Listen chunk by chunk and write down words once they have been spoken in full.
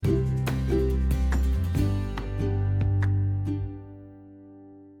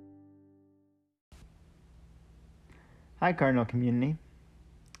Hi, Cardinal community.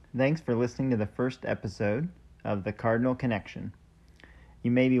 Thanks for listening to the first episode of the Cardinal Connection. You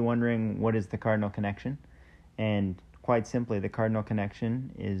may be wondering, what is the Cardinal Connection? And quite simply, the Cardinal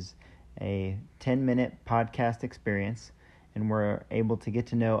Connection is a 10-minute podcast experience, and we're able to get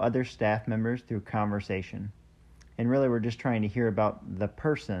to know other staff members through conversation. And really, we're just trying to hear about the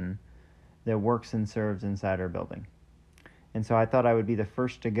person that works and serves inside our building. And so I thought I would be the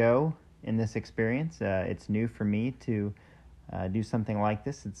first to go in this experience. It's new for me to do something like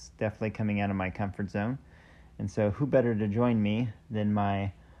this. It's definitely coming out of my comfort zone. And so who better to join me than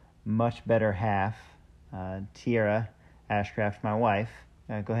my much better half, Tiara Ashcraft, my wife.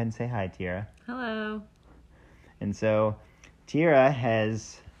 Go ahead and say hi, Tiara. Hello. And so Tiara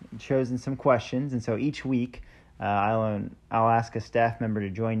has chosen some questions. And so each week I'll ask a staff member to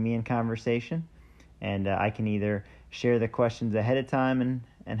join me in conversation. And I can either share the questions ahead of time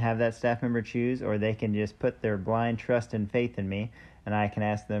and have that staff member choose, or they can just put their blind trust and faith in me, and I can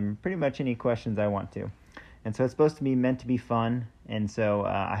ask them pretty much any questions I want to. And so it's supposed to be meant to be fun, and so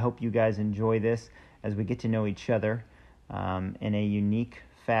I hope you guys enjoy this as we get to know each other in a unique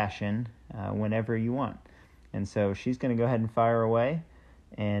fashion whenever you want. And so she's going to go ahead and fire away,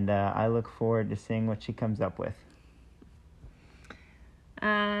 and I look forward to seeing what she comes up with.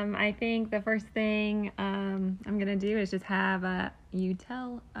 I think the first thing I'm going to do is just have you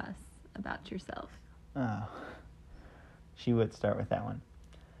tell us about yourself. Oh, she would start with that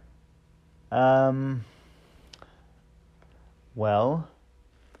one. Well,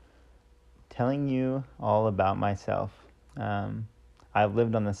 telling you all about myself. I've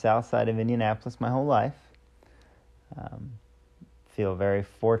lived on the south side of Indianapolis my whole life. Feel very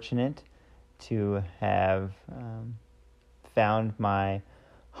fortunate to have found my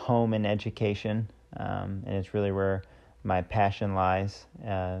home in education, and it's really where my passion lies,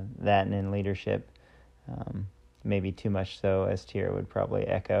 that and in leadership, maybe too much so, as Tiara would probably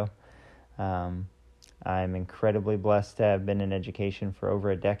echo. I'm incredibly blessed to have been in education for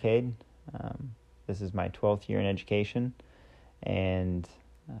over a decade. This is my 12th year in education, and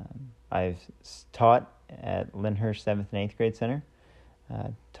I've taught at Lyndhurst 7th and 8th grade center,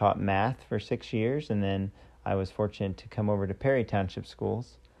 taught math for 6 years, and then I was fortunate to come over to Perry Township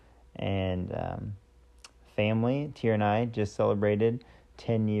Schools. And family, Tiara and I just celebrated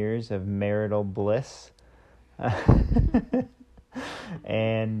 10 years of marital bliss.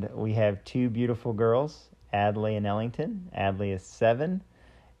 And we have two beautiful girls, Adley and Ellington. Adley is 7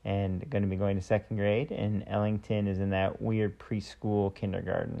 and going to be going to 2nd grade, and Ellington is in that weird preschool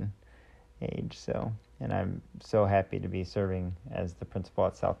kindergarten age. And I'm so happy to be serving as the principal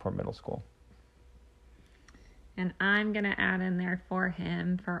at Southport Middle School. And I'm going to add in there for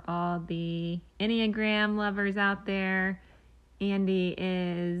him, for all the Enneagram lovers out there. Andy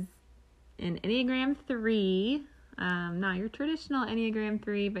is an Enneagram 3. Not your traditional Enneagram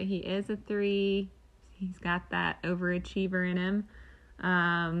 3, but he is a 3. He's got that overachiever in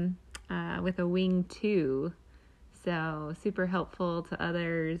him, with a wing 2. So super helpful to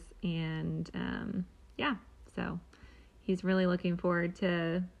others. And so he's really looking forward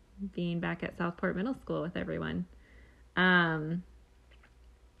to being back at Southport Middle School with everyone.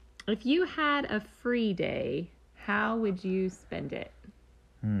 If you had a free day, how would you spend it?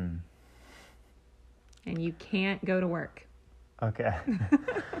 And you can't go to work. Okay.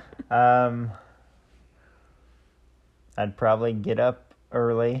 I'd probably get up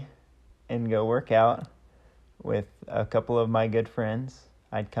early and go work out with a couple of my good friends.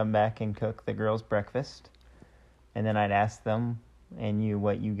 I'd come back and cook the girls' breakfast, and then I'd ask them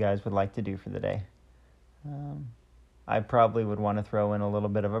what you guys would like to do for the day. I probably would want to throw in a little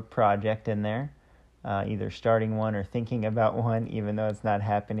bit of a project in there, either starting one or thinking about one, even though it's not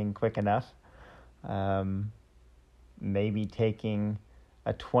happening quick enough. Maybe taking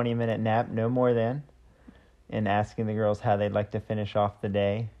a 20-minute nap, no more than, and asking the girls how they'd like to finish off the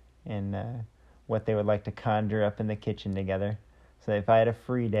day and what they would like to conjure up in the kitchen together. So if I had a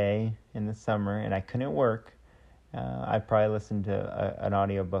free day in the summer and I couldn't work, I'd probably listen to an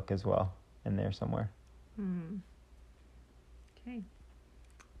audiobook as well in there somewhere. Okay.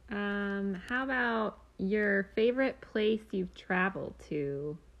 How about your favorite place you've traveled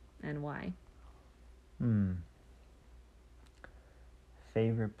to and why?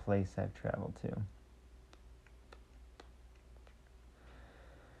 Favorite place I've traveled to?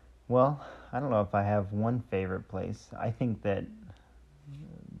 Well, I don't know if I have one favorite place. I think that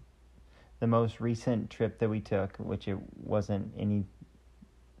the most recent trip that we took, which it wasn't anything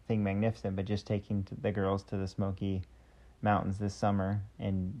magnificent, but just taking the girls to the Smoky Mountains this summer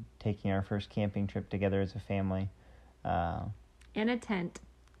and taking our first camping trip together as a family. In a tent.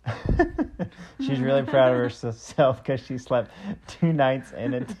 She's really proud of herself because she slept 2 nights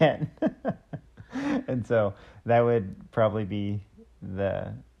in a tent. And so that would probably be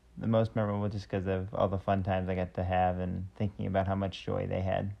the most memorable, just because of all the fun times I got to have and thinking about how much joy they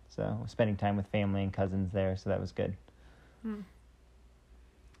had. So spending time with family and cousins there, so that was good.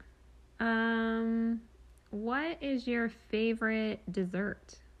 What is your favorite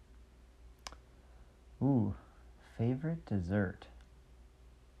dessert? Ooh, favorite dessert.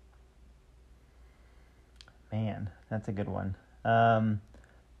 Man, that's a good one. Well,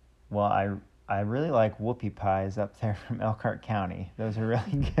 I really like whoopie pies up there from Elkhart County. Those are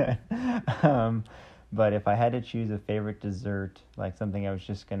really good. But if I had to choose a favorite dessert, like something I was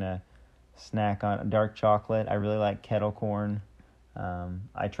just gonna snack on, dark chocolate. I really like kettle corn.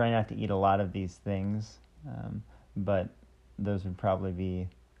 I try not to eat a lot of these things, but those would probably be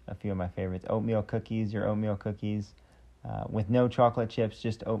a few of my favorites. Oatmeal cookies, with no chocolate chips,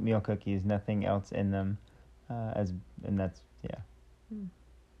 just oatmeal cookies, nothing else in them. And that's, yeah.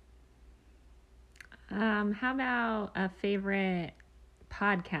 How about a favorite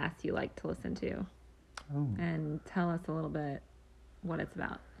podcast you like to listen to? Ooh. And tell us a little bit what it's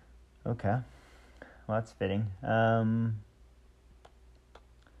about. Okay. Well, that's fitting. Well,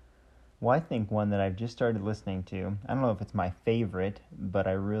 I think one that I've just started listening to, I don't know if it's my favorite, but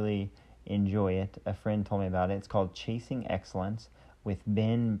I really enjoy it. A friend told me about it. It's called Chasing Excellence with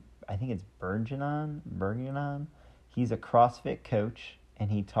Ben, I think it's Bergeron. He's a CrossFit coach, and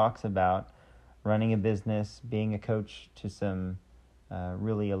he talks about running a business, being a coach to some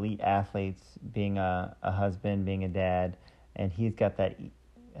really elite athletes, being a husband, being a dad, and he's got that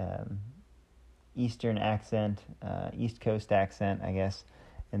Eastern accent, East Coast accent, I guess.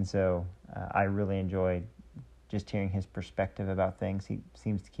 And so I really enjoy just hearing his perspective about things. He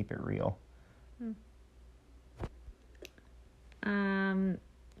seems to keep it real.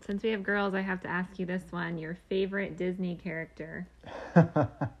 Since we have girls, I have to ask you this one. Your favorite Disney character?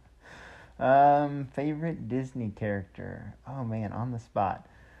 Favorite Disney character? Oh, man, on the spot.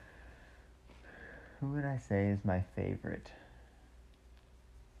 Who would I say is my favorite?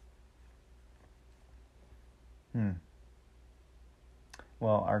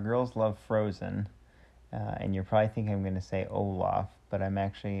 Well, our girls love Frozen, and you're probably thinking I'm going to say Olaf, but I'm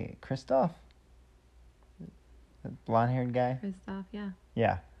actually Kristoff, the blonde-haired guy. Kristoff, yeah.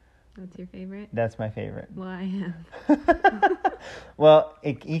 Yeah. That's your favorite? That's my favorite. Well, I am. Well,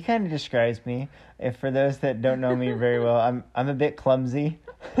 he kind of describes me. If for those that don't know me very well, I'm a bit clumsy,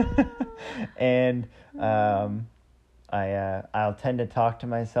 and I'll tend to talk to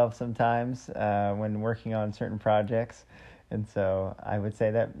myself sometimes when working on certain projects. And so I would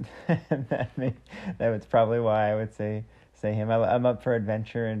say that that was probably why I would say him. I'm up for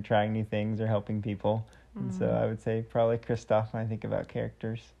adventure and trying new things or helping people. And so I would say probably Kristoff when I think about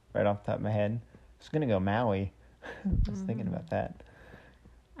characters right off the top of my head. I was going to go Maui. I was thinking about that.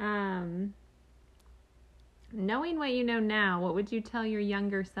 Knowing what you know now, what would you tell your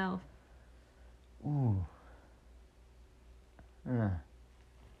younger self? Ooh.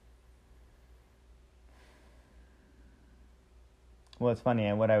 Well, it's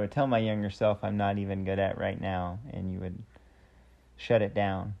funny. What I would tell my younger self, I'm not even good at right now, and you would shut it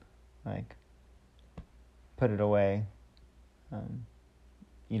down, like put it away.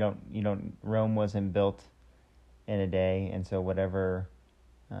 Rome wasn't built in a day, and so whatever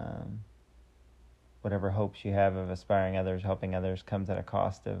hopes you have of aspiring others, helping others, comes at a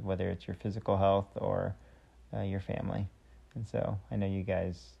cost of whether it's your physical health or your family. And so I know you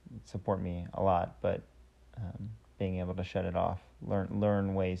guys support me a lot, but being able to shut it off,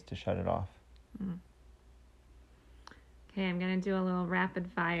 learn ways to shut it off. Okay, I'm going to do a little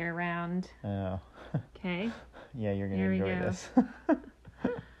rapid fire round. Oh. Okay. Yeah, you're going to enjoy this.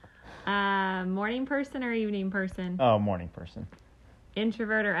 Morning person or evening person? Oh, morning person.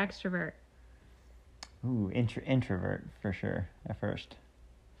 Introvert or extrovert? Ooh, introvert for sure at first.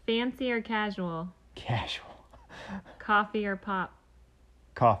 Fancy or casual? Casual. Coffee or pop?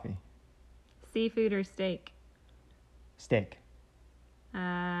 Coffee. Seafood or steak? Steak.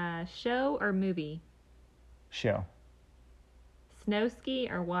 Show or movie? Show. Snow ski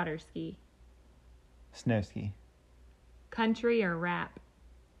or water ski? Snow ski. Country or rap?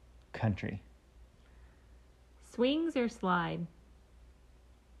 Country. Swings or slide?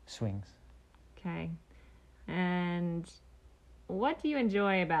 Swings. Okay. And what do you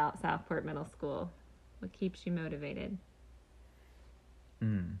enjoy about Southport Middle School? What keeps you motivated?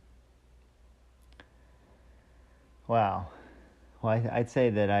 Wow. Well, I'd say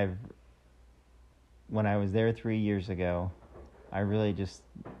that when I was there 3 years ago, I really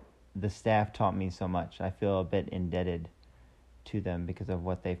the staff taught me so much. I feel a bit indebted to them because of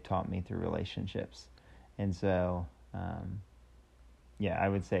what they've taught me through relationships. And so, I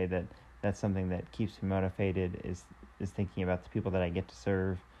would say that that's something that keeps me motivated is thinking about the people that I get to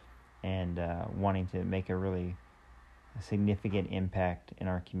serve and wanting to make a really significant impact in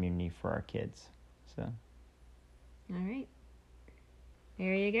our community for our kids. So, all right.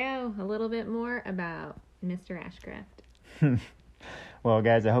 There you go. A little bit more about Mr. Ashcraft. Well,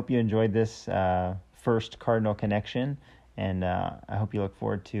 guys, I hope you enjoyed this first Cardinal Connection, and I hope you look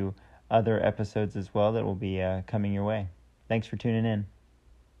forward to other episodes as well that will be coming your way. Thanks for tuning in.